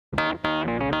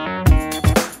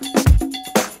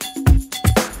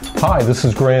Hi, this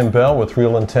is Graham Bell with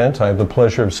Real Intent. I have the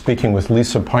pleasure of speaking with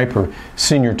Lisa Piper,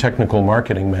 Senior Technical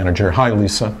Marketing Manager. Hi,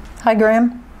 Lisa. Hi,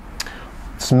 Graham.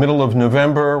 It's the middle of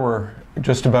November. We're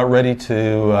just about ready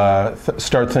to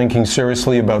start thinking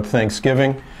seriously about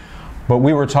Thanksgiving. But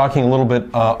we were talking a little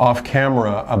bit off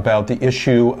camera about the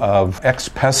issue of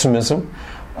X-pessimism.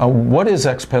 What is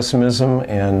X-pessimism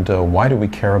and why do we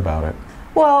care about it?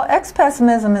 Well,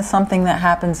 X-pessimism is something that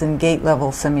happens in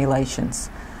gate-level simulations.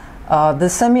 The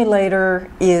simulator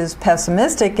is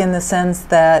pessimistic in the sense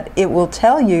that it will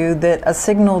tell you that a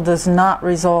signal does not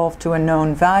resolve to a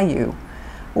known value,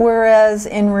 whereas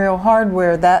in real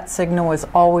hardware that signal is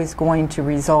always going to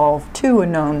resolve to a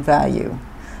known value.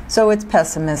 So it's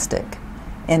pessimistic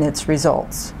in its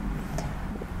results.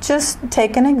 Just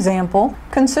take an example.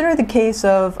 Consider the case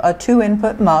of a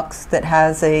two-input mux that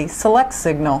has a select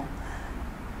signal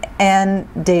and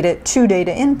two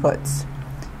data inputs.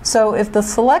 So if the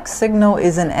select signal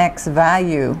is an X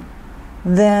value,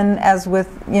 then as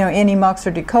with any mux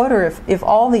or decoder, if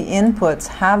all the inputs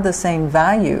have the same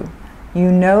value,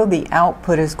 you know the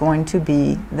output is going to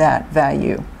be that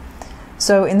value.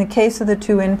 So in the case of the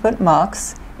two-input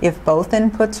mux, if both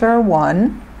inputs are a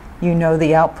 1, you know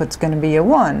the output's going to be a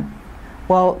 1.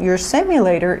 Well, your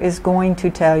simulator is going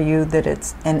to tell you that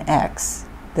it's an X,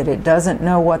 that it doesn't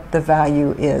know what the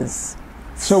value is.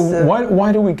 So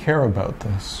why do we care about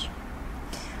this?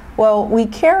 Well, we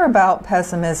care about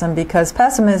pessimism because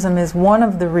pessimism is one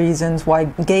of the reasons why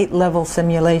gate-level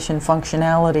simulation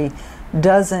functionality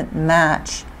doesn't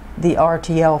match the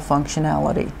RTL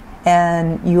functionality.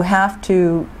 And you have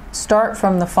to start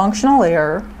from the functional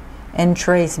error and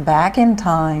trace back in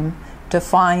time to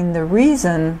find the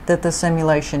reason that the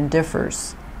simulation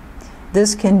differs.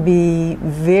 This can be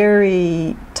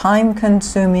very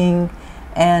time-consuming,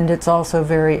 and it's also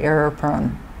very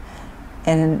error-prone.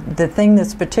 And the thing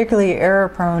that's particularly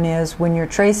error-prone is when you're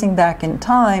tracing back in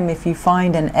time, if you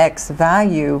find an X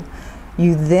value,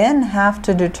 you then have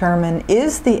to determine,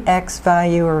 is the X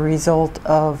value a result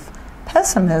of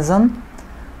pessimism,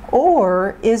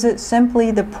 or is it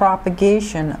simply the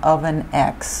propagation of an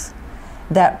X?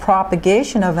 That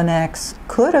propagation of an X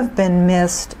could have been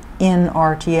missed in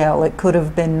RTL. It could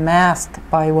have been masked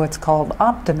by what's called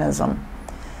optimism.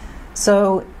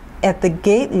 So at the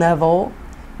gate level,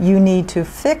 you need to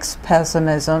fix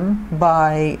pessimism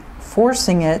by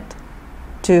forcing it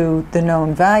to the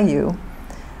known value,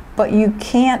 but you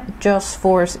can't just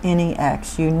force any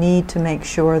X. You need to make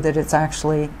sure that it's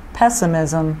actually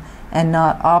pessimism and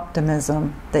not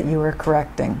optimism that you are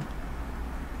correcting.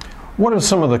 What are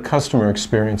some of the customer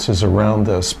experiences around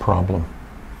this problem?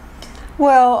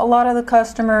 Well, a lot of the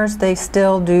customers, they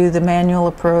still do the manual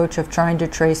approach of trying to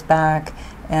trace back,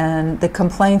 and the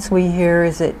complaints we hear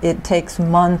is that it takes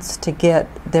months to get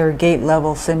their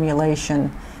gate-level simulation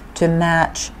to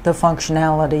match the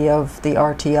functionality of the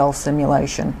RTL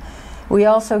simulation. We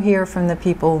also hear from the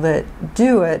people that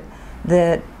do it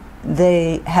that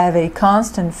they have a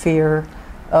constant fear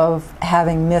of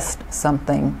having missed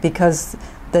something because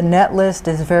the net list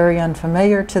is very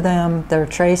unfamiliar to them. They're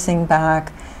tracing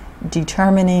back.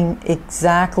 Determining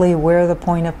exactly where the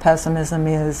point of pessimism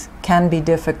is can be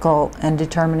difficult, and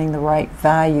determining the right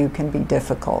value can be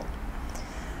difficult.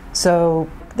 So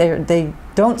they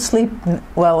don't sleep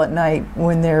well at night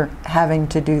when they're having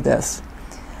to do this.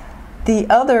 The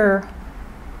other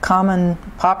common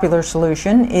popular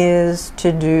solution is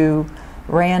to do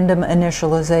random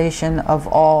initialization of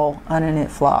all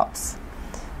uninit flops.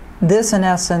 This in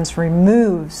essence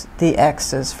removes the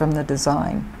X's from the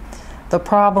design. The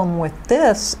problem with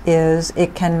this is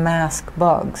it can mask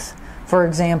bugs. For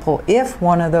example, if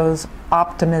one of those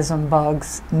optimism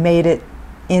bugs made it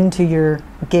into your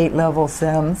gate level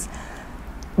sims,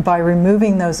 by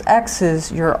removing those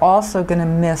X's, you're also going to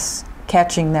miss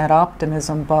catching that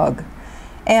optimism bug.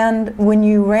 And when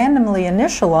you randomly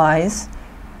initialize,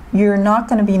 you're not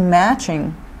going to be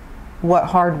matching what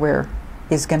hardware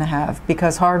is going to have,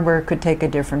 because hardware could take a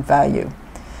different value.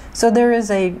 So there is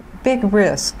a big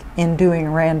risk in doing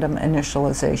random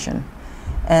initialization.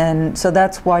 And so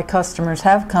that's why customers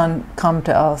have come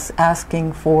to us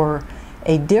asking for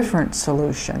a different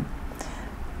solution.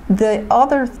 The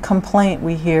other complaint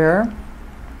we hear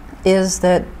is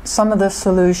that some of the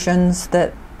solutions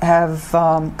that have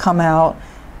come out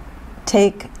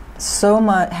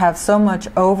have so much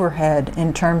overhead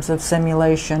in terms of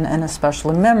simulation and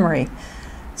especially memory.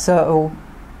 So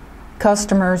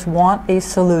customers want a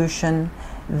solution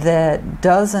that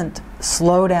doesn't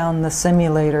slow down the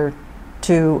simulator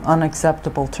to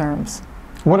unacceptable terms.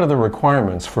 What are the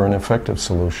requirements for an effective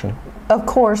solution? Of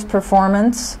course,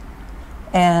 performance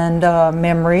and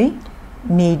memory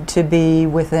need to be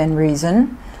within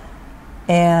reason,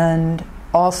 and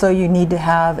also you need to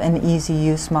have an easy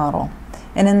use model.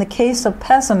 And in the case of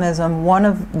pessimism, one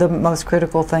of the most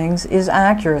critical things is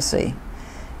accuracy.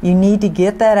 You need to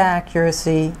get that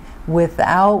accuracy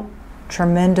without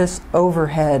tremendous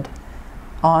overhead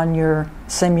on your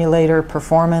simulator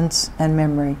performance and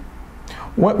memory.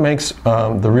 What makes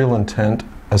the real intent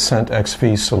Ascent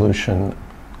XV solution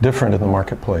different in the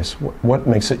marketplace? What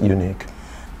makes it unique?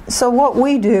 So what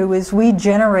we do is we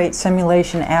generate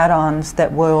simulation add-ons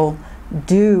that will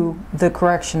do the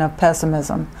correction of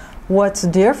pessimism. What's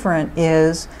different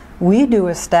is we do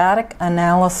a static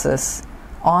analysis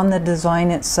on the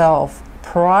design itself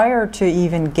prior to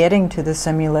even getting to the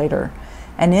simulator.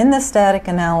 And in the static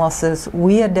analysis,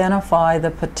 we identify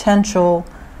the potential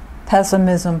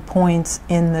pessimism points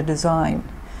in the design.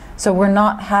 So we're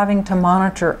not having to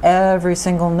monitor every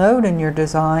single node in your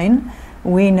design.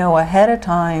 We know ahead of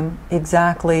time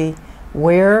exactly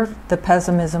where the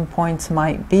pessimism points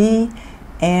might be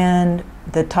and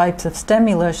the types of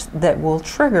stimulus that will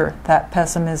trigger that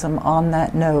pessimism on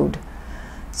that node.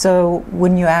 So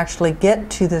when you actually get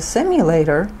to the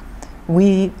simulator,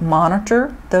 we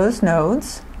monitor those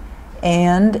nodes,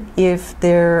 and if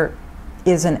there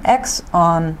is an X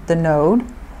on the node,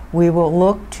 we will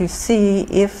look to see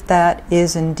if that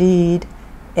is indeed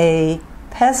a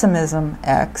pessimism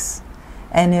X,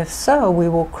 and if so, we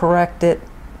will correct it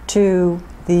to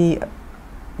the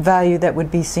value that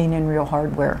would be seen in real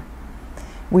hardware.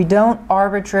 We don't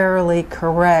arbitrarily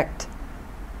correct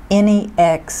any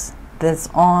X that's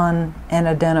on an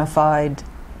identified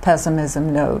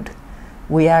pessimism node.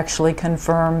 We actually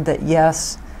confirm that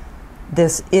yes,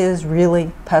 this is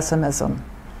really pessimism.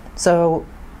 So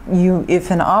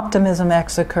if an optimism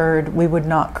X occurred, we would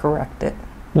not correct it.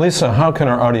 Lisa, how can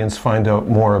our audience find out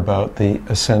more about the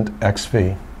Ascent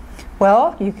XV?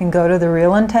 Well, you can go to the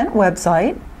Real Intent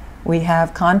website. We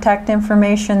have contact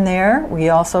information there. We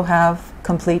also have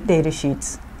complete data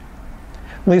sheets.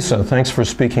 Lisa, thanks for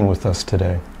speaking with us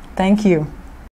today. Thank you.